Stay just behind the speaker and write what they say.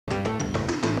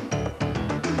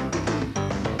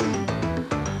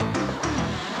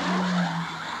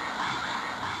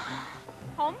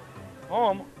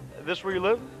This where you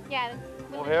live? Yeah,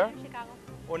 we Oh, live here? in Chicago.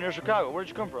 Oh, near Chicago. Where'd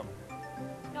you come from?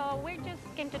 No, we just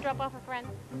came to drop off a friend.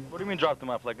 What do you mean drop them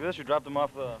off like this? You dropped them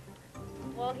off,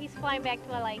 Well, he's flying back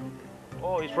to LA.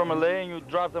 oh, he's from LA and you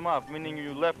dropped them off, meaning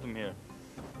you left him here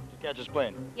to catch his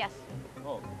plane. Yes.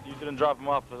 Oh, you didn't drop him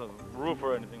off the roof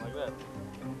or anything like that.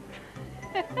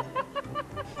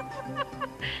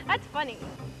 That's funny.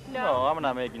 No, I'm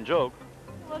not making joke.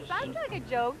 Well, it sounds like a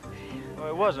joke. Oh,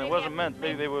 it wasn't. It Maybe wasn't I'm- meant.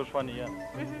 Maybe it was funny, yeah.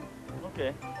 Mm-hmm.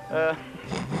 Okay.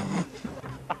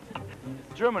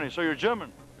 Germany. So you're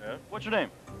German. Yeah. What's your name?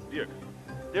 Dirk.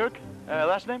 Dirk.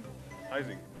 Last name?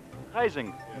 Heising. Heising.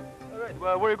 Yeah. All right.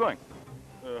 Well, where are you going?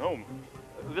 Home.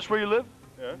 This where you live?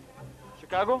 Yeah.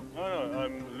 Chicago? No,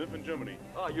 I live in Germany.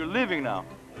 Oh, you're leaving now.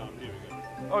 No, I'm leaving.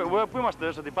 Oh, well, πού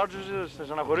είμαστε, στα departures, στις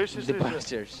αναχωρήσεις?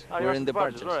 Departures. Ah, We're you're in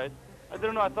departures. departures. All right. I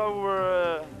didn't know. I thought we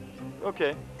were.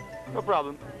 Okay. No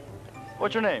problem.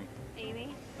 What's your name? Amy,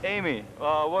 Amy.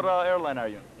 What airline are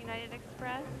you? United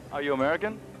Express. Are you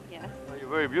American? Yes. Oh, you're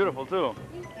very beautiful too.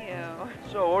 Thank you.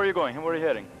 So, where are you going? Where are you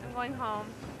heading? I'm going home.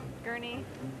 Gurney,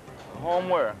 Home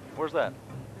where? Where's that?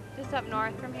 just up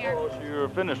north from here. Oh, so you're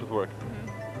finished with work.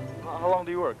 Mhm. How long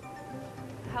do you work? How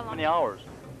How long? many hours?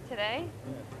 Today?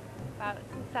 About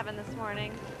 7 this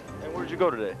morning. And where did you go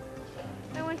today?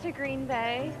 I went to Green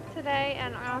Bay today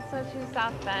and also to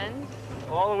South Bend.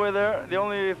 All the way there. The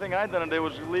only thing I'd done today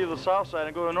was leave the south side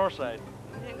and go to the north side.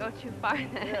 Didn't go too far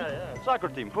then. Yeah. Soccer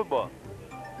team, football.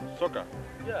 Soccer.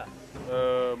 Yeah.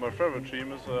 My favorite team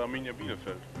is Arminia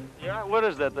Bielefeld. Yeah. What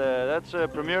is that? That's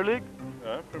Premier League.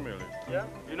 Yeah, Premier League. Yeah.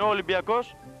 You know Olympiacos?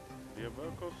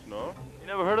 Diabakos? No. You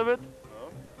never heard of it?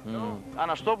 No.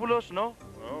 Anastopoulos? No.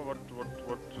 No. What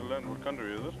land? What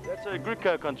country is it? That's a Greek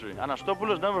country.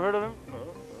 Anastopoulos. Never heard of him? No.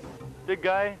 Big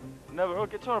guy. Never.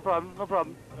 Okay, it's not a problem. No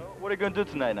problem. No. What are you going to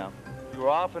do tonight now? You're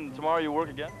off and tomorrow you work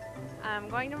again? I'm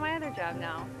going to my other job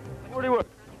now. which Where do you work?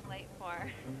 I'm running late for.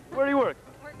 Where do you work?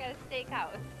 Work at a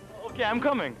steakhouse. Okay, I'm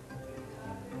coming.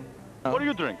 What do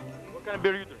you drink? What kind of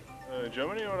beer do you drink?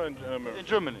 Germany or America? In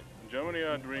Germany. In Germany,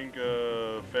 I drink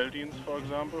Feldins, for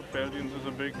example. Feldins is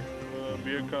a big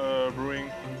beer brewing.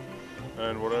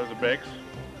 And what else? Becks.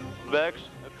 Bags,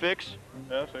 Fix.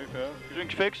 Yeah, six, yeah. You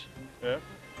drink Fix? Yeah.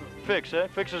 Fix, eh?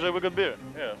 Fix is a good beer.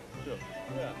 Yeah, sure.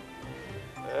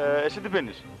 Εσύ τι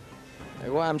πίνεις?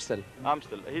 Εγώ Amstel.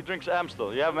 Amstel. He drinks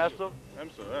Amstel. You have Amstel?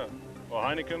 Amstel, yeah. Or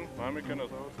Heineken. Heineken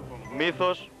is also from...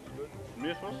 Mythos.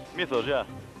 Mythos? Mythos, yeah.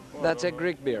 Oh, That's I a don't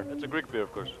Greek beer. That's a Greek beer,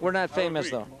 of course. We're not know. famous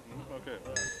Greek. though. Okay.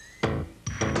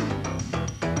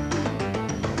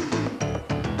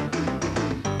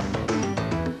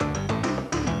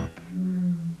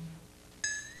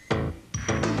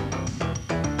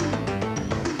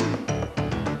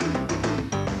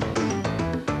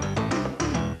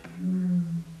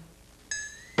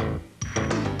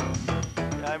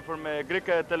 I'm from Greek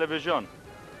television.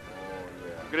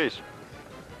 Greece.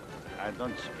 I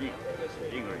don't speak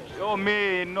English. Oh,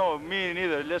 me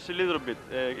neither. Just a little bit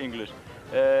English.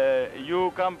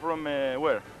 You come from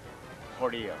where?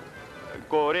 Korea.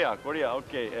 Korea.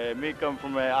 Okay. Me come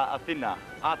from Athena,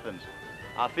 Athens.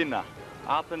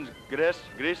 Athens,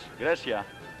 Greece, Grecia.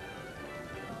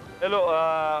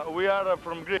 Hello, we are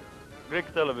from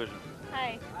Greek television.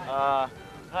 Hi.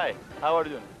 Hi, how are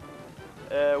you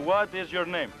doing? What is your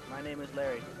name? My name is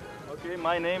Larry. Okay,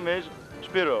 my name is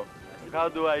Spyro. How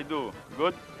do I do?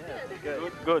 Good? Yeah,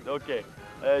 good. Good, okay.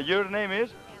 Your name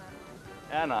is?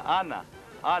 Anna.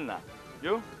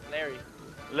 You?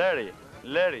 Larry.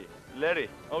 Larry.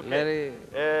 Okay. Larry.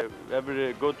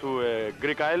 Ever go to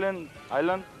Greek island?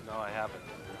 No, I haven't.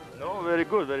 No, very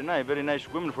good, very nice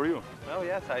women for you. Oh,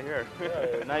 yes, I hear.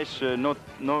 Nice, no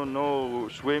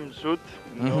swimsuit.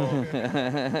 No,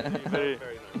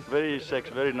 very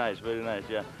sexy, very nice,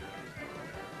 yeah.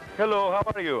 Hello, how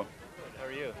are you? Good, how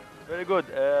are you? Very good.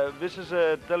 This is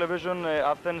television,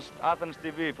 Athens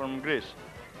TV from Greece.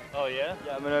 Oh, yeah?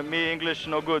 Yeah, I mean, me English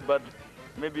no good, but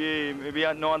maybe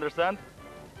I no understand.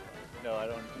 No, I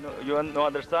don't. No, you no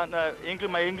understand. English,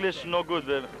 my English no good.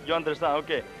 You understand?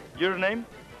 Okay. Your name?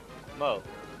 Mo.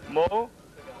 Mo.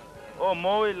 Oh,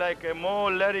 Mo is like Mo,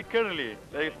 Larry, Curly.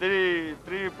 Like three.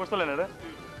 Πώς το λένε, ρε?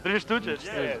 Three Stooges.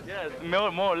 Yes.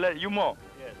 Mo, Larry, you Mo.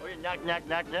 Yes. Oh, yeah,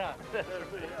 yeah.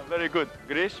 Very good.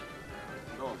 Greece?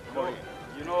 No, No. Korea.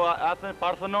 You know Athens,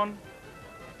 Parthenon,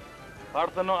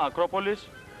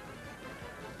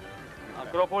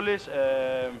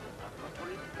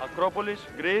 Acropolis,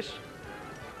 Greece.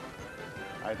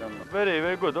 I don't know.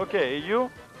 Very good. Okay, you?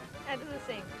 I do the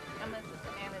same. I'm an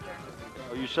assistant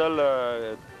manager. You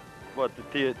sell what?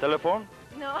 Telephone?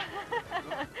 No.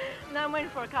 No, I'm waiting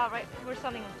for a call, right? We're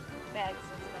selling bags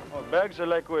and stuff. Oh, bags are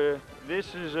like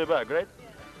this is a bag, right?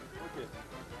 Okay.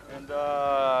 And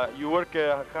you work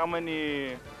how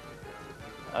many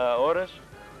hours?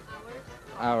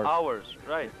 Hours. Hours,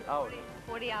 right, hours.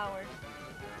 40 hours.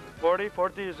 40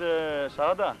 is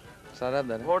 40? 40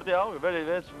 ρε. 40 hours,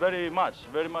 that's very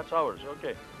much hours,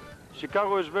 okay.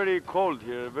 Chicago is very cold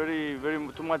here, very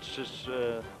too much,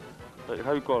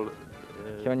 how you call it?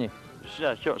 Χιόνι.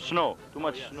 Yeah, snow, too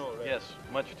much snow. Right? Yes,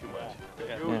 much too much.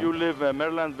 Yeah. You live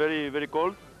Maryland, very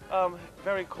cold?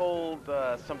 Very cold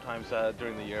sometimes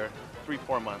during the year,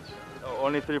 3-4 months. Oh,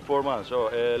 only 3-4 months. So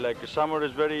like summer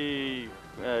is very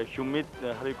humid.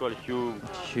 How do you call it?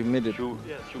 Humidity.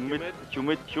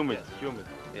 Humid.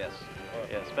 Yes.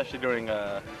 Yeah, especially during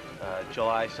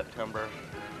July, September.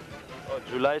 Oh,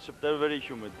 July, September,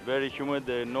 very humid.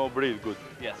 No breeze, good.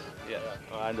 Yes. Yes.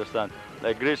 I understand.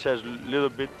 Like Greece has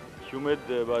little bit humid,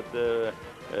 but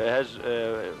has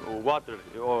water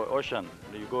or ocean.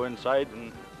 You go inside and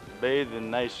bathe, and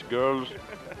nice girls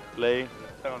play.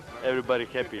 Sounds Everybody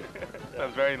happy.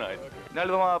 Sounds very nice. Την άλλη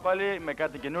εβδομάδα πάλι με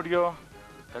κάτι καινούριο.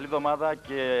 Καλή εβδομάδα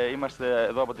και είμαστε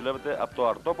εδώ από ό,τι βλέπετε από το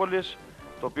Αρτόπολης,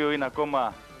 το οποίο είναι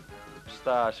ακόμα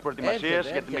στις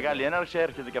προετοιμασίες για τη μεγάλη έναρξη.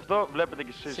 Έρχεται και αυτό. Βλέπετε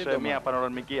και εσείς μια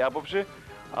πανοραμική άποψη.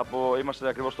 Είμαστε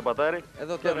ακριβώς στο Πατάρι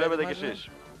Εδώ και βλέπετε και εσείς.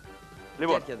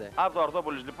 Λοιπόν, από το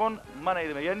Αρτόπολης λοιπόν, μάνα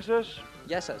είδε με Gennises.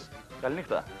 Γεια σας.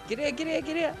 Καληνύχτα.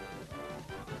 Κυρία.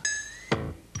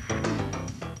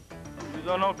 You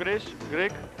don't know Greece?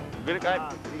 Greek?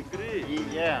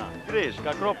 Yeah. Greece,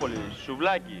 Κακρόπολη,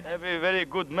 Σουβλάκι. Very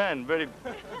good man, very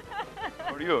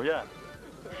for you, yeah.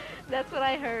 That's what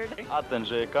I heard. Athens,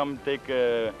 come take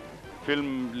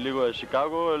film λίγο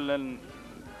Chicago and then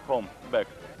home, back.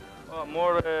 Oh,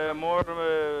 more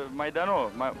Maidano,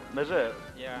 Meze.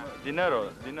 Yeah. Dinero,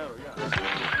 yeah.